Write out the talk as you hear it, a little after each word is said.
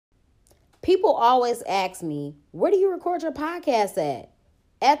People always ask me, where do you record your podcast at?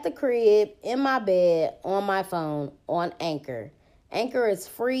 At the crib, in my bed, on my phone, on Anchor. Anchor is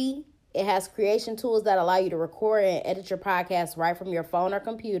free. It has creation tools that allow you to record and edit your podcast right from your phone or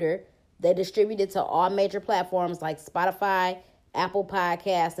computer. They distribute it to all major platforms like Spotify, Apple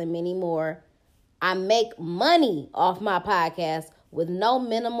Podcasts, and many more. I make money off my podcast with no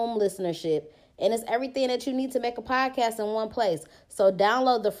minimum listenership. And it's everything that you need to make a podcast in one place. So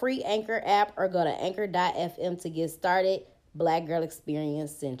download the free Anchor app or go to anchor.fm to get started. Black Girl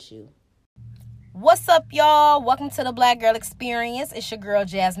Experience sent you. What's up, y'all? Welcome to the Black Girl Experience. It's your girl,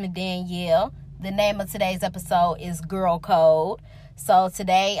 Jasmine Danielle. The name of today's episode is Girl Code. So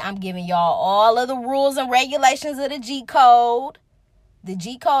today I'm giving y'all all of the rules and regulations of the G Code. The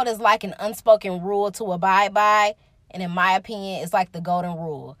G Code is like an unspoken rule to abide by. And in my opinion, it's like the golden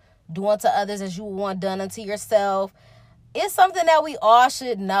rule. Do unto others as you want done unto yourself. It's something that we all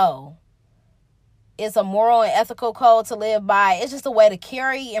should know. It's a moral and ethical code to live by. It's just a way to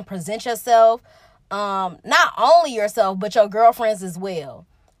carry and present yourself. Not only yourself, but your girlfriends as well.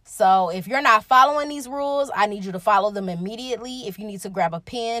 So if you're not following these rules, I need you to follow them immediately. If you need to grab a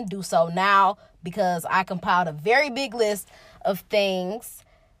pen, do so now, because I compiled a very big list of things.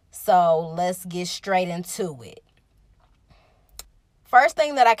 So let's get straight into it. First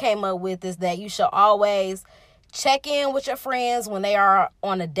thing that I came up with is that you should always check in with your friends when they are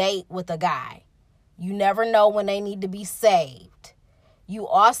on a date with a guy. You never know when they need to be saved. You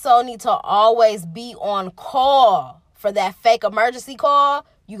also need to always be on call for that fake emergency call.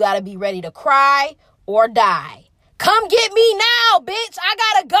 You got to be ready to cry or die. Come get me now, bitch. I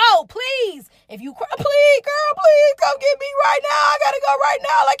got to go, please. If you cry, please, girl, please come get me right now. I got to go right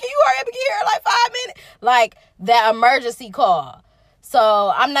now. Like, can you hurry up and get here in like 5 minutes? Like that emergency call.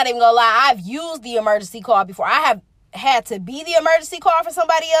 So I'm not even gonna lie, I've used the emergency call before. I have had to be the emergency call for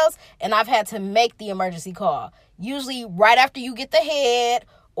somebody else, and I've had to make the emergency call. Usually right after you get the head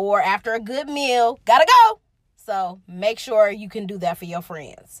or after a good meal, gotta go. So make sure you can do that for your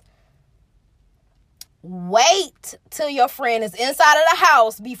friends. Wait till your friend is inside of the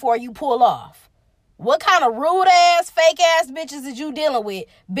house before you pull off. What kind of rude ass, fake ass bitches is you dealing with?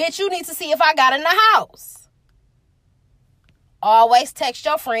 Bitch, you need to see if I got in the house. Always text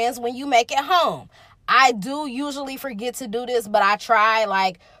your friends when you make it home. I do usually forget to do this, but I try.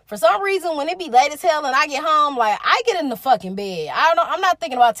 Like, for some reason, when it be late as hell and I get home, like, I get in the fucking bed. I'm not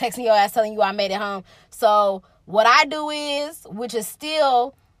thinking about texting your ass telling you I made it home. So what I do is, which is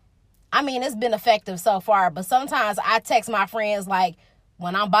still, I mean, it's been effective so far, but sometimes I text my friends, like,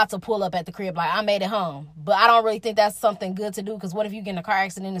 when I'm about to pull up at the crib, like, I made it home. But I don't really think that's something good to do, because what if you get in a car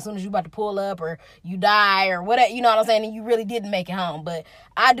accident as soon as you about to pull up, or you die, or whatever, you know what I'm saying, and you really didn't make it home. But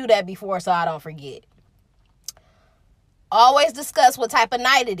I do that before so I don't forget. Always discuss what type of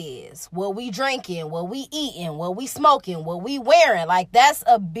night it is. What we drinking, what we eating, what we smoking, what we wearing. Like, that's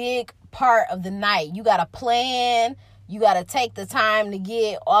a big part of the night. You got to plan. You got to take the time to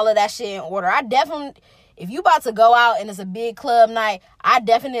get all of that shit in order. If you about to go out and it's a big club night, I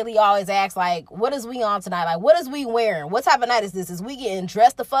definitely always ask, like, what is we on tonight? Like, what is we wearing? What type of night is this? Is we getting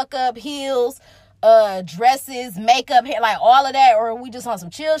dressed the fuck up, heels, dresses, makeup, hair, like all of that? Or are we just on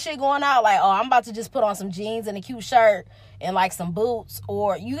some chill shit going out? Like, oh, I'm about to just put on some jeans and a cute shirt and like some boots.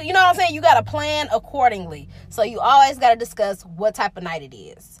 Or, you know what I'm saying? You got to plan accordingly. So you always got to discuss what type of night it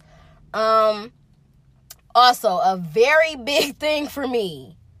is. Also, a very big thing for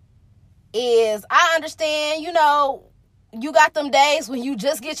me is, I understand, you know, you got them days when you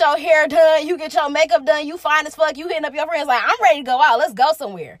just get your hair done, you get your makeup done, you fine as fuck, you hitting up your friends like, I'm ready to go out, let's go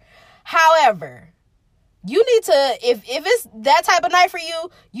somewhere. However, you need to, if it's that type of night for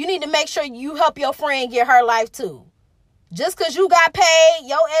you, you need to make sure you help your friend get her life too. Just because you got paid,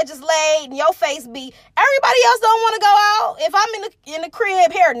 your edges laid, and your face beat, everybody else don't want to go out. If I'm in the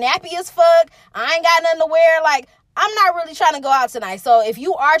crib, hair nappy as fuck, I ain't got nothing to wear, like, I'm not really trying to go out tonight. So if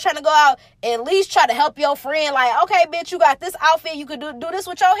you are trying to go out, at least try to help your friend. Like, okay, bitch, you got this outfit. You could do this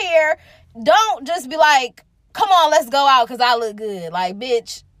with your hair. Don't just be like, come on, let's go out because I look good. Like,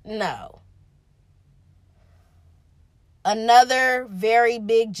 bitch, no. Another very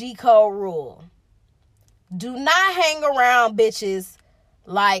big G code rule. Do not hang around bitches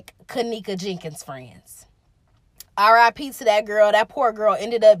like Kanika Jenkins' friends. R.I.P. to that girl. That poor girl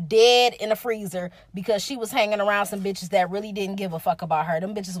ended up dead in a freezer because she was hanging around some bitches that really didn't give a fuck about her.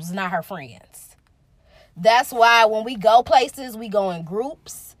 Them bitches was not her friends. That's why when we go places, we go in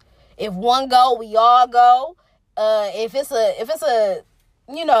groups. If one go, we all go. If it's a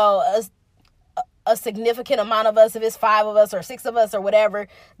a significant amount of us, if it's 5 of us or 6 of us or whatever,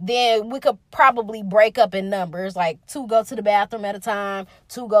 then we could probably break up in numbers. Like 2 go to the bathroom at a time,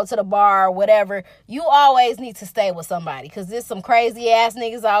 2 go to the bar, whatever. You always need to stay with somebody because there's some crazy ass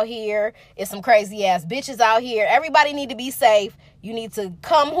niggas out here. It's some crazy ass bitches out here. Everybody need to be safe. You need to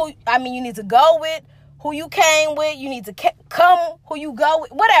you need to go with who you came with. You need to come who you go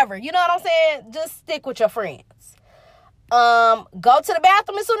with. Whatever. You know what I'm saying? Just stick with your friends. Go to the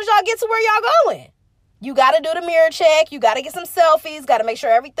bathroom as soon as y'all get to where y'all going. You got to do the mirror check. You got to get some selfies. Got to make sure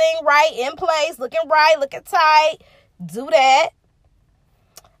everything right, in place, looking right, looking tight. Do that.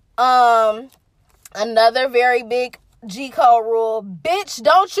 Another very big G-code rule. Bitch,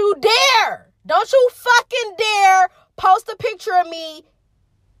 don't you dare. Don't you fucking dare post a picture of me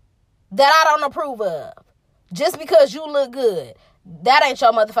that I don't approve of. Just because you look good. That ain't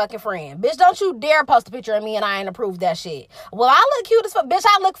your motherfucking friend. Bitch, don't you dare post a picture of me and I ain't approve that shit. Well, I look cute as fuck. Bitch,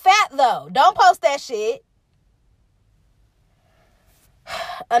 I look fat though. Don't post that shit.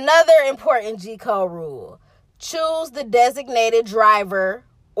 Another important G-code rule. Choose the designated driver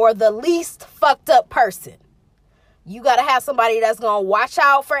or the least fucked up person. You got to have somebody that's going to watch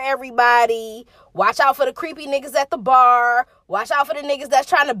out for everybody. Watch out for the creepy niggas at the bar. Watch out for the niggas that's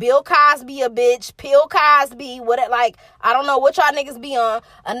trying to Bill Cosby a bitch. Bill Cosby. I don't know what y'all niggas be on.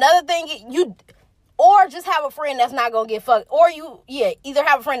 Another thing, or just have a friend that's not going to get fucked. Or either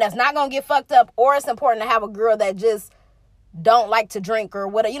have a friend that's not going to get fucked up, or it's important to have a girl that just don't like to drink or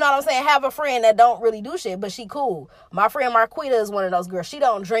whatever. You know what I'm saying? Have a friend that don't really do shit, but she cool. My friend Marquita is one of those girls. She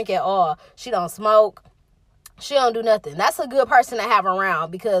don't drink at all. She don't smoke. She don't do nothing. That's a good person to have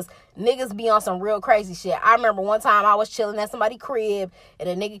around because niggas be on some real crazy shit. I remember one time I was chilling at somebody's crib and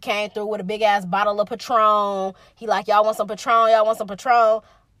a nigga came through with a big ass bottle of Patron. He like, y'all want some Patron? Y'all want some Patron?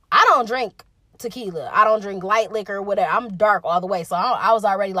 I don't drink tequila. I don't drink light liquor or whatever. I'm dark all the way. So I was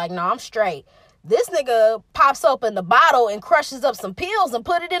already like, no, I'm straight. This nigga pops open the bottle and crushes up some pills and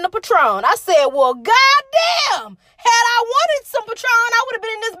put it in the Patron. I said, well, goddamn. Had I wanted some Patron, I would have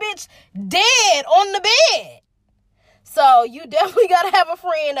been in this bitch dead on the bed. So you definitely got to have a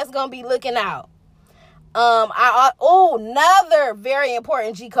friend that's going to be looking out. Another very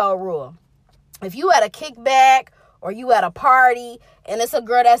important G-code rule. If you at a kickback or you at a party and it's a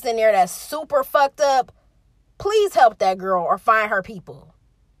girl that's in there that's super fucked up, please help that girl or find her people.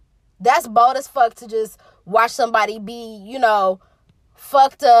 That's bold as fuck to just watch somebody be,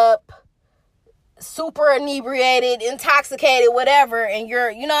 fucked up, super inebriated, intoxicated, whatever, and you're,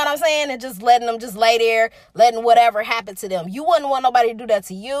 you know what I'm saying, and just letting them just lay there, letting whatever happen to them. You wouldn't want nobody to do that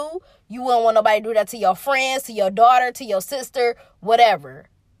to you. You wouldn't want nobody to do that to your friends, to your daughter, to your sister, whatever.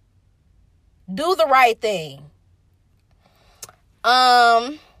 Do the right thing.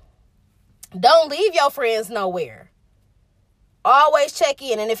 Don't leave your friends nowhere. Always check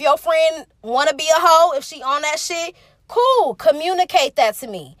in. And if your friend want to be a hoe, if she on that shit, cool. Communicate that to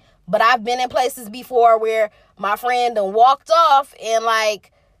me. But I've been in places before where my friend done walked off and I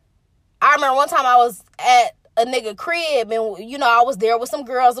remember one time I was at a nigga crib and, I was there with some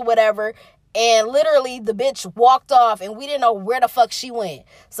girls or whatever. And literally the bitch walked off and we didn't know where the fuck she went.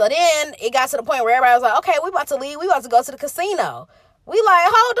 So then it got to the point where everybody was like, okay, we about to leave. We about to go to the casino. We like,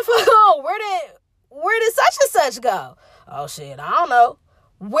 hold the fuck on. Where did such and such go? Oh shit, I don't know.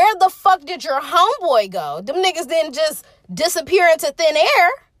 Where the fuck did your homeboy go? Them niggas didn't just disappear into thin air.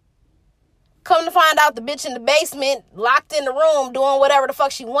 Come to find out, the bitch in the basement, locked in the room, doing whatever the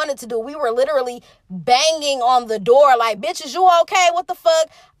fuck she wanted to do. We were literally banging on the door like, bitch, is you okay? What the fuck?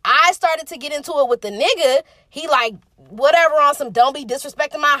 I started to get into it with the nigga. He like, whatever on some don't be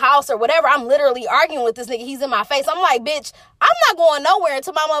disrespecting my house or whatever. I'm literally arguing with this nigga. He's in my face. I'm like, bitch, I'm not going nowhere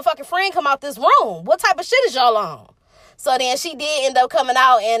until my motherfucking friend come out this room. What type of shit is y'all on? So then she did end up coming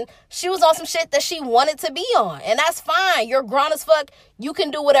out and she was on some shit that she wanted to be on. And that's fine. You're grown as fuck. You can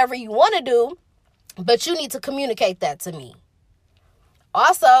do whatever you want to do, but you need to communicate that to me.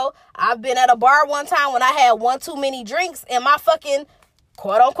 Also, I've been at a bar one time when I had one too many drinks and my fucking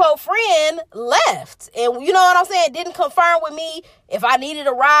quote unquote friend left. And you know what I'm saying? Didn't confirm with me if I needed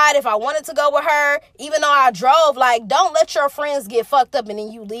a ride, if I wanted to go with her, even though I drove. Like, don't let your friends get fucked up and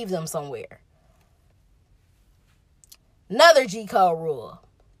then you leave them somewhere. Another G-code rule.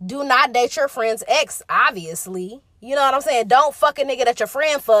 Do not date your friend's ex, obviously. You know what I'm saying? Don't fuck a nigga that your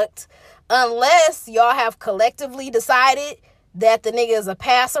friend fucked unless y'all have collectively decided that the nigga is a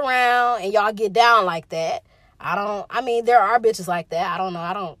pass around and y'all get down like that. There are bitches like that. I don't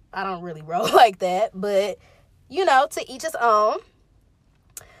know. I don't really roll like that. But, to each his own.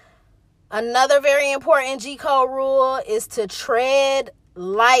 Another very important G-code rule is to tread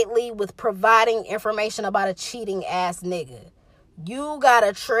lightly with providing information about a cheating ass nigga. You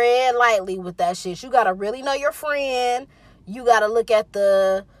gotta tread lightly with that shit. You gotta really know your friend. You gotta look at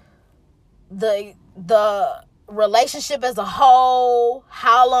the relationship as a whole,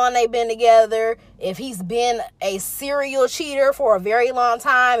 how long they've been together, if he's been a serial cheater for a very long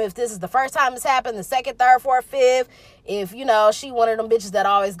time, if this is the first time it's happened, the second, third, fourth, fifth, if, you know, she one of them bitches that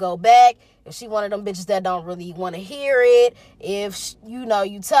always go back, if she one of them bitches that don't really want to hear it, if, you know,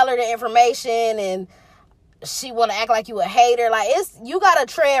 you tell her the information and she want to act like you a hater. Like, you gotta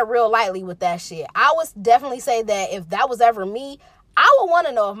tread real lightly with that shit. I would definitely say that if that was ever me, I would want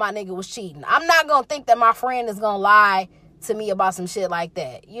to know if my nigga was cheating. I'm not going to think that my friend is going to lie to me about some shit like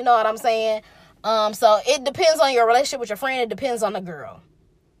that. You know what I'm saying? So it depends on your relationship with your friend. It depends on the girl.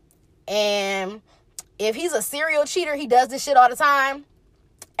 And if he's a serial cheater, he does this shit all the time.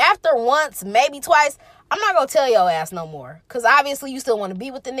 After once, maybe twice, I'm not going to tell your ass no more. Because obviously you still want to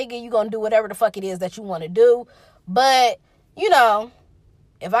be with the nigga. You going to do whatever the fuck it is that you want to do. But, you know,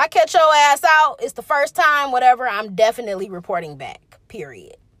 if I catch your ass out, it's the first time, whatever, I'm definitely reporting back,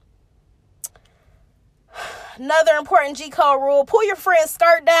 period. Another important G-code rule, pull your friend's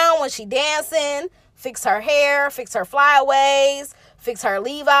skirt down when she dancing, fix her hair, fix her flyaways, fix her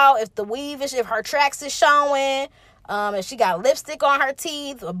leave out if the weave is, if her tracks is showing, if she got lipstick on her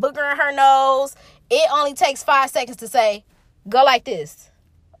teeth, a booger in her nose. It only takes 5 seconds to say, go like this.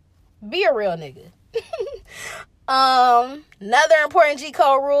 Be a real nigga. Another important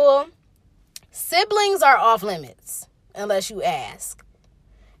G-code rule, siblings are off limits unless you ask.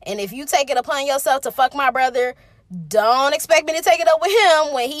 And if you take it upon yourself to fuck my brother, don't expect me to take it up with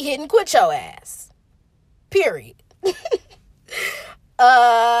him when he hit and quit your ass. Period.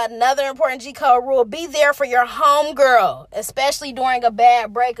 Another important G-code rule, be there for your homegirl, especially during a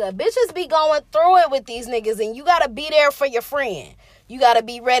bad breakup. Bitches be going through it with these niggas, and you gotta be there for your friend. You got to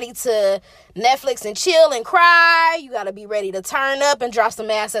be ready to Netflix and chill and cry. You got to be ready to turn up and drop some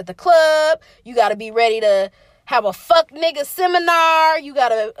ass at the club. You got to be ready to have a fuck nigga seminar. You got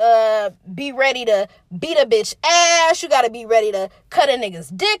to be ready to beat a bitch ass. You got to be ready to cut a nigga's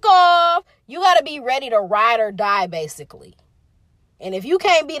dick off. You got to be ready to ride or die, basically. And if you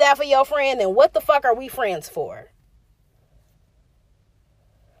can't be that for your friend, then what the fuck are we friends for?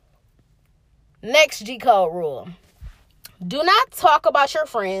 Next G-code rule. Do not talk about your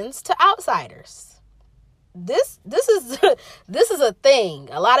friends to outsiders. This is this is a thing.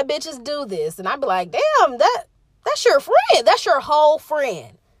 A lot of bitches do this, and I be like, damn, that's your friend. That's your whole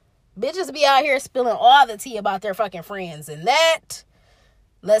friend. Bitches be out here spilling all the tea about their fucking friends, and that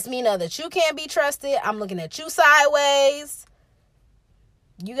lets me know that you can't be trusted. I'm looking at you sideways.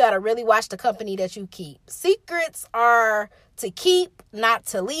 You gotta really watch the company that you keep. Secrets are to keep, not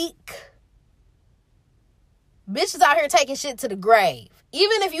to leak. Bitches out here taking shit to the grave.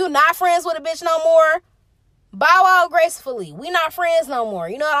 Even if you not friends with a bitch no more, bow out gracefully. We not friends no more.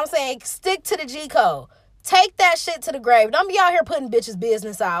 You know what I'm saying? Stick to the G-code. Take that shit to the grave. Don't be out here putting bitches'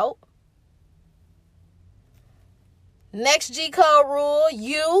 business out. Next G-code rule,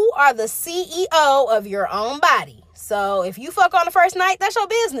 you are the CEO of your own body. So if you fuck on the first night, that's your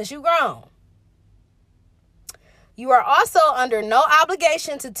business. You grown. You are also under no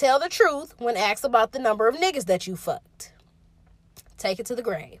obligation to tell the truth when asked about the number of niggas that you fucked. Take it to the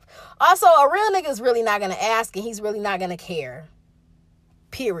grave. Also, a real nigga is really not going to ask, and he's really not going to care.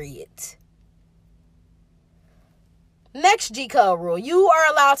 Period. Next G-code rule. You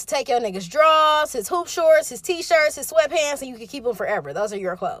are allowed to take your nigga's drawers, his hoop shorts, his t-shirts, his sweatpants, and you can keep them forever. Those are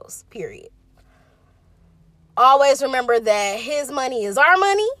your clothes. Period. Always remember that his money is our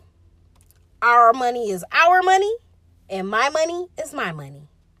money. Our money is our money. And my money is my money.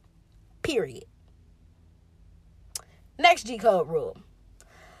 Period. Next G-code rule.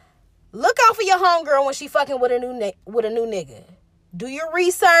 Look out for your homegirl when she fucking with a new nigga. Do your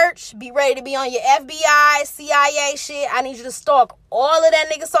research. Be ready to be on your FBI, CIA shit. I need you to stalk all of that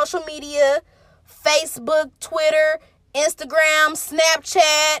nigga social media. Facebook, Twitter, Instagram,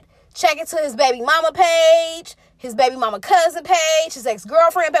 Snapchat. Check into his baby mama page, his baby mama cousin page, his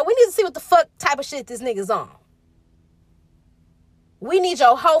ex-girlfriend page. We need to see what the fuck type of shit this nigga's on. We need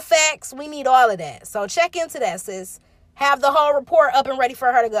your whole facts. We need all of that. So check into that, sis. Have the whole report up and ready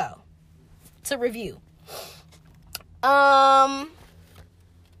for her to go. To review.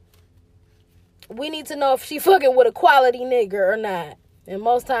 We need to know if she fucking with a quality nigga or not. And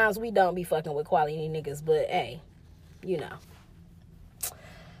most times we don't be fucking with quality niggas. But hey, you know.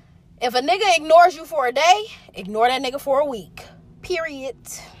 If a nigga ignores you for a day, ignore that nigga for a week. Period.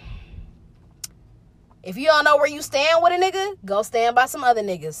 If you don't know where you stand with a nigga, go stand by some other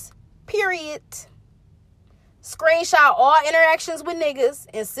niggas. Period. Screenshot all interactions with niggas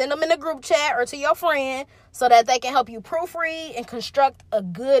and send them in a group chat or to your friend so that they can help you proofread and construct a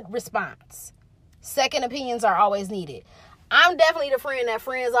good response. Second opinions are always needed. I'm definitely the friend that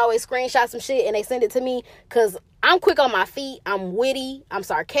friends always screenshot some shit and they send it to me because I'm quick on my feet. I'm witty. I'm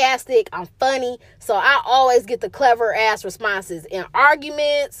sarcastic. I'm funny. So I always get the clever ass responses in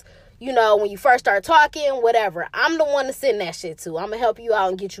arguments. You know, when you first start talking, whatever. I'm the one to send that shit to. I'm going to help you out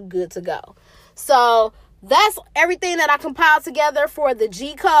and get you good to go. So that's everything that I compiled together for the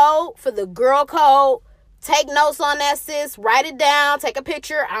G code, for the girl code. Take notes on that, sis. Write it down. Take a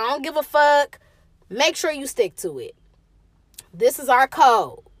picture. I don't give a fuck. Make sure you stick to it. This is our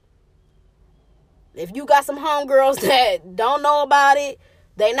code. If you got some homegirls that don't know about it,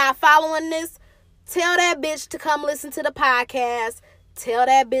 they not following this, tell that bitch to come listen to the podcast. Tell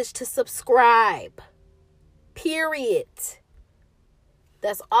that bitch to subscribe. Period.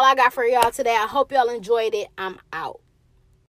 That's all I got for y'all today. I hope y'all enjoyed it. I'm out.